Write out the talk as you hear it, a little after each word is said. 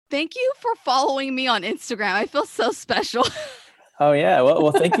Thank you for following me on Instagram. I feel so special. Oh yeah.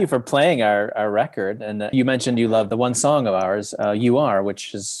 Well, thank you for playing our record. And you mentioned you love the one song of ours, "You Are,"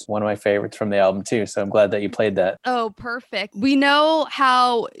 which is one of my favorites from the album too. So I'm glad that you played that. Oh, perfect. We know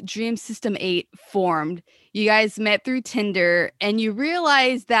how Dream System 8 formed. You guys met through Tinder and you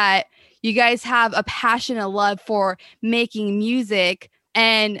realized that you guys have a passion and love for making music.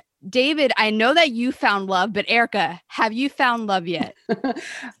 And David, I know that you found love, but Erica, have you found love yet?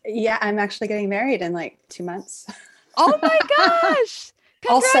 Yeah, I'm actually getting married in like 2 months. Oh my gosh.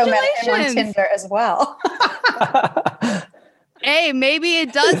 Also met him on Congratulations. Tinder as well. Hey, maybe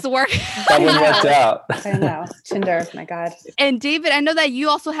it does work. That one worked out. I know. Tinder, my God. And David, I know that you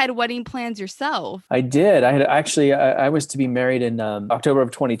also had wedding plans yourself. I did. I had actually, I was to be married in October of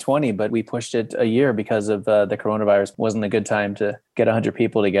 2020, but we pushed it a year because of the coronavirus. Wasn't a good time to get 100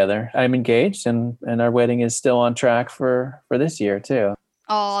 people together. I'm engaged and our wedding is still on track for this year too.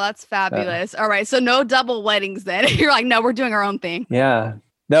 Oh, that's fabulous. All right. So no double weddings then. You're like, no, we're doing our own thing. Yeah.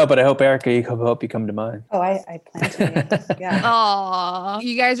 No, but I hope, Erica, you come to mine. Oh, I plan to. Yeah. Oh,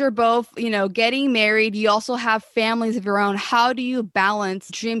 you guys are both, getting married. You also have families of your own. How do you balance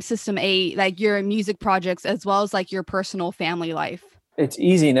Dream System 8, like your music projects, as well as like your personal family life? It's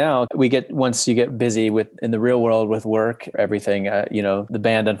easy now. Once you get busy in the real world with work, everything, the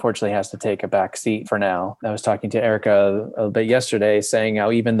band unfortunately has to take a back seat for now. I was talking to Erica a bit yesterday saying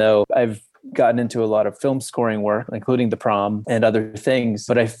how even though I've gotten into a lot of film scoring work, including The Prom and other things,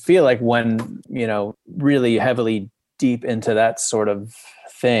 but I feel like when, really heavily deep into that sort of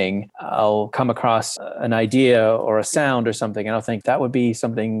thing, I'll come across an idea or a sound or something, and I'll think that would be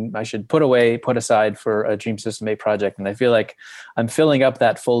something I should put aside for a Dream System 8 project. And I feel like I'm filling up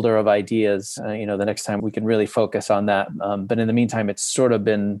that folder of ideas, the next time we can really focus on that. But in the meantime, it's sort of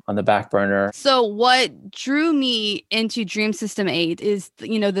been on the back burner. So what drew me into Dream System 8 is,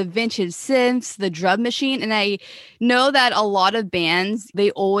 the vintage synths, the drum machine. And I know that a lot of bands, they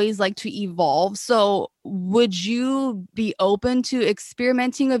always like to evolve. So would you be open to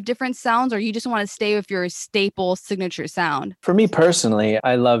experimenting with different sounds, or you just want to stay with your staple signature sound? For me personally,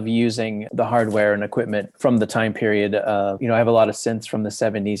 I love using the hardware and equipment from the time period. I have a lot of synths from the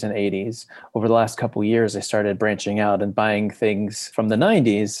 70s and 80s. Over the last couple of years, I started branching out and buying things from the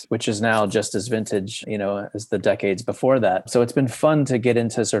 90s, which is now just as vintage, as the decades before that. So it's been fun to get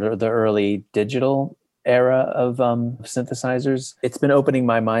into sort of the early digital era of synthesizers. It's been opening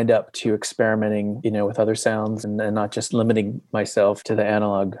my mind up to experimenting, with other sounds and not just limiting myself to the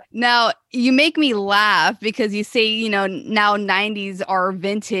analog. Now, you make me laugh because you say, now 90s are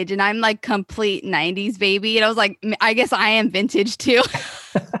vintage, and I'm like complete 90s baby. And I was like, I guess I am vintage too.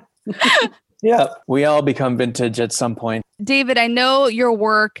 Yeah, we all become vintage at some point. David, I know your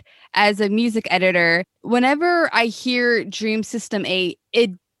work as a music editor. Whenever I hear Dream System 8,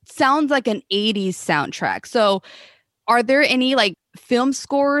 it sounds like an 80s soundtrack. So are there any like film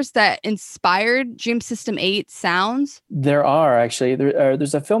scores that inspired Dream System 8 sounds? There are actually.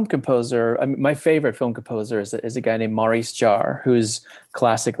 There's a film composer. My favorite film composer is a guy named Maurice Jarre, who's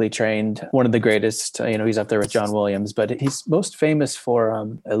classically trained, one of the greatest. He's up there with John Williams, but he's most famous for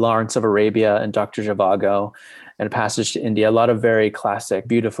Lawrence of Arabia and Dr. Zhivago and A Passage to India, a lot of very classic,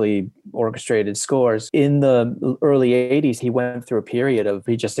 beautifully orchestrated scores. In the early 80s, he went through a period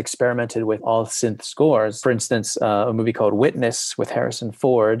he just experimented with all synth scores. For instance, a movie called Witness with Harrison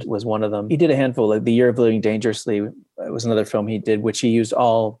Ford was one of them. He did a handful, like The Year of Living Dangerously was another film he did, which he used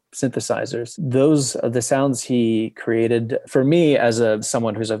all synthesizers. Those are the sounds he created. For me, as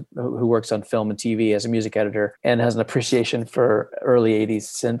someone who works on film and TV as a music editor and has an appreciation for early 80s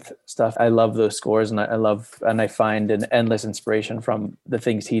synth stuff, I love those scores, and I find an endless inspiration from the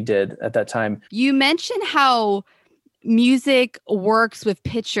things he did at that time. You mentioned how music works with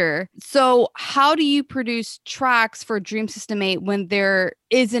picture. So how do you produce tracks for Dream System 8 when there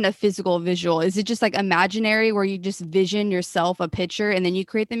isn't a physical visual? Is it just like imaginary where you just vision yourself a picture and then you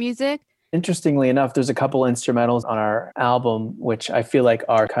create the music? Interestingly enough, there's a couple instrumentals on our album, which I feel like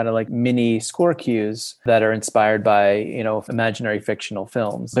are kind of like mini score cues that are inspired by, imaginary fictional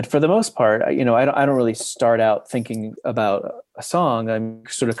films. But for the most part, I don't really start out thinking about a song. I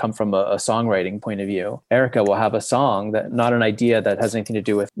sort of come from a songwriting point of view. Erica will have a song that, not an idea that has anything to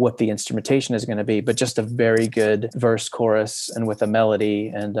do with what the instrumentation is going to be, but just a very good verse, chorus, and with a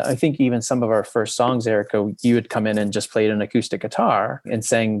melody. And I think even some of our first songs, Erica, you would come in and just played an acoustic guitar and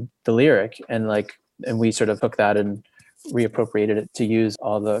sang the lyric, and we sort of took that and reappropriated it to use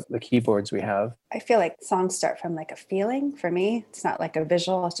all the keyboards we have. I feel like songs start from like a feeling. For me, it's not like a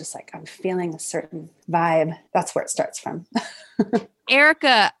visual. It's just like I'm feeling a certain vibe. That's where it starts from.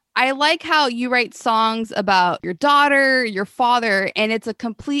 Erica, I like how you write songs about your daughter, your father, and it's a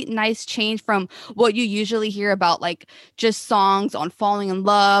complete nice change from what you usually hear about, like just songs on falling in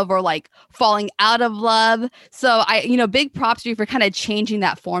love or like falling out of love. So big props to you for kind of changing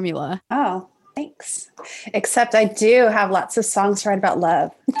that formula. Oh, thanks. Except I do have lots of songs to write about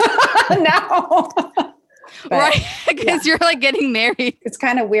love now. Right? Because you're like getting married. It's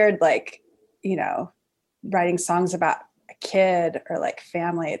kind of weird, like, writing songs about a kid or like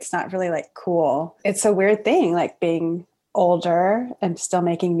family. It's not really like cool. It's a weird thing, like being older and still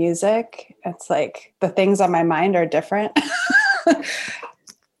making music. It's like the things on my mind are different.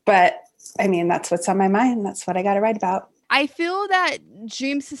 But I mean, that's what's on my mind. That's what I got to write about. I feel that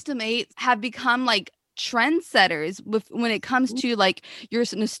Dream System 8 have become like trendsetters when it comes to like your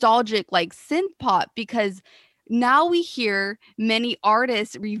nostalgic like synth pop, because now we hear many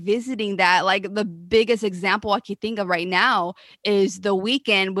artists revisiting that. Like the biggest example I could think of right now is The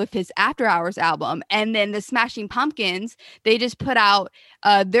Weeknd with his After Hours album. And then the Smashing Pumpkins, they just put out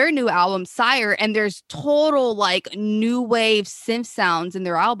their new album, Sire, and there's total like new wave synth sounds in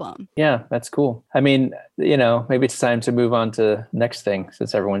their album. Yeah, that's cool. I mean, maybe it's time to move on to next thing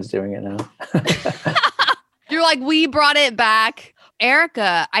since everyone's doing it now. You're like, we brought it back.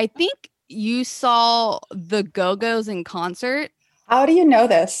 Erica, I think you saw the Go-Go's in concert. How do you know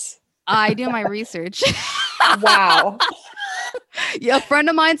this? I do my research. Wow. Yeah, a friend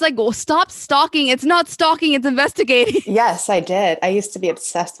of mine's like, well, stop stalking. It's not stalking, it's investigating. Yes, I did. I used to be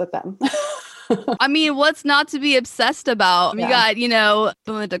obsessed with them. I mean, what's not to be obsessed about? Yeah. You got,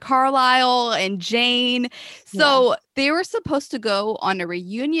 Belinda Carlisle and Jane. So they were supposed to go on a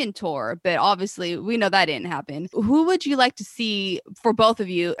reunion tour, but obviously we know that didn't happen. Who would you like to see for both of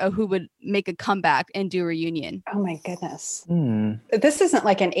you who would make a comeback and do a reunion? Oh my goodness. This isn't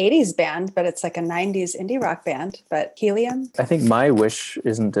like an 80s band, but it's like a 90s indie rock band, but Helium. I think my wish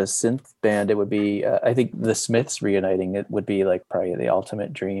isn't a synth band. It would be, I think the Smiths reuniting it would be like probably the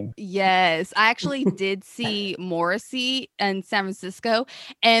ultimate dream. Yes, I actually did see Morrissey in San Francisco.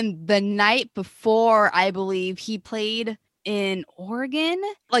 And the night before, I believe he played in Oregon.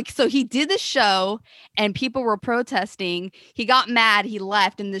 So he did the show and people were protesting. He got mad, he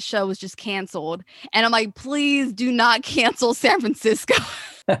left, and the show was just canceled. And I'm like, please do not cancel San Francisco.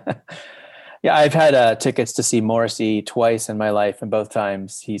 Yeah, I've had tickets to see Morrissey twice in my life, and both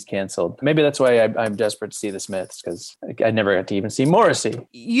times he's canceled. Maybe that's why I'm desperate to see the Smiths, because I never got to even see Morrissey.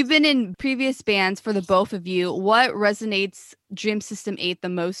 You've been in previous bands for the both of you. What resonates Dream System 8 the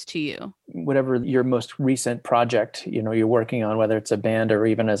most to you? Whatever your most recent project, you're working on, whether it's a band or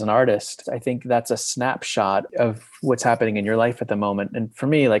even as an artist, I think that's a snapshot of what's happening in your life at the moment. And for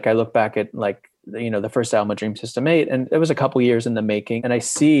me, I look back at the first album of Dream System 8, and it was a couple years in the making, and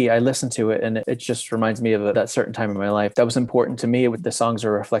I listen to it and it just reminds me of that certain time in my life that was important to me. The songs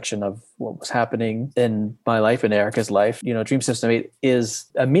are a reflection of what was happening in my life and Erica's life. Dream System 8 is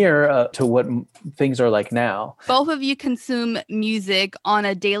a mirror to what things are like now. Both of you consume music on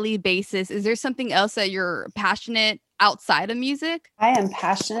a daily basis. Is there something else that you're passionate outside of music? I am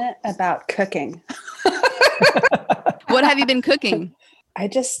passionate about cooking. What have you been cooking? I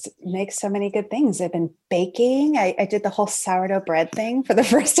just make so many good things. I've been baking. I did the whole sourdough bread thing for the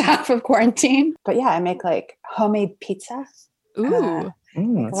first half of quarantine. But yeah, I make homemade pizza. Ooh. A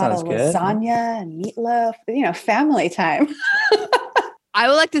lot sounds of good. lasagna and meatloaf, family time. I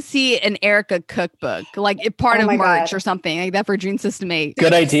would like to see an Erica cookbook, part of my merch God. or something like that for Dream System 8.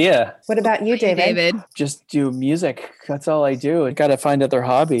 Good idea. What about you, David? Just do music. That's all I do. I got to find other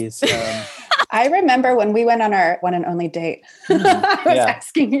hobbies. I remember when we went on our one and only date, I was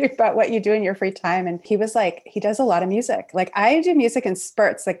asking you about what you do in your free time. And he was like, he does a lot of music. I do music in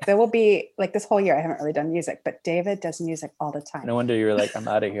spurts. There will be this whole year, I haven't really done music, but David does music all the time. No wonder you're like, I'm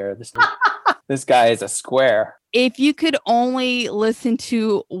out of here. This guy is a square. If you could only listen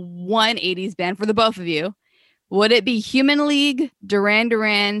to one 80s band for the both of you, would it be Human League, Duran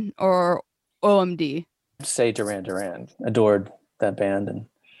Duran, or OMD? Say Duran Duran. Adored that band. And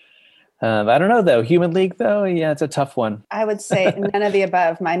I don't know, though. Human League, though, yeah, it's a tough one. I would say none of the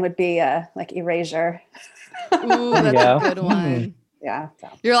above. Mine would be Erasure. Ooh, that's a good one. Yeah. So.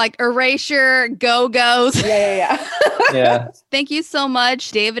 You're like Erasure, Go-Go's. Yeah. Yeah. Thank you so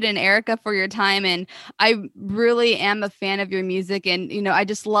much, David and Erica, for your time. And I really am a fan of your music. And, I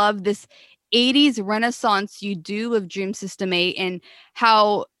just love this 80s renaissance you do with Dream System 8 and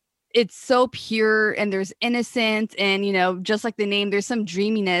how it's so pure and there's innocence and, just like the name, there's some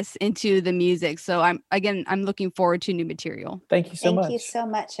dreaminess into the music. So I'm looking forward to new material. Thank you so much. Thank you so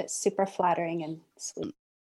much. It's super flattering and sweet.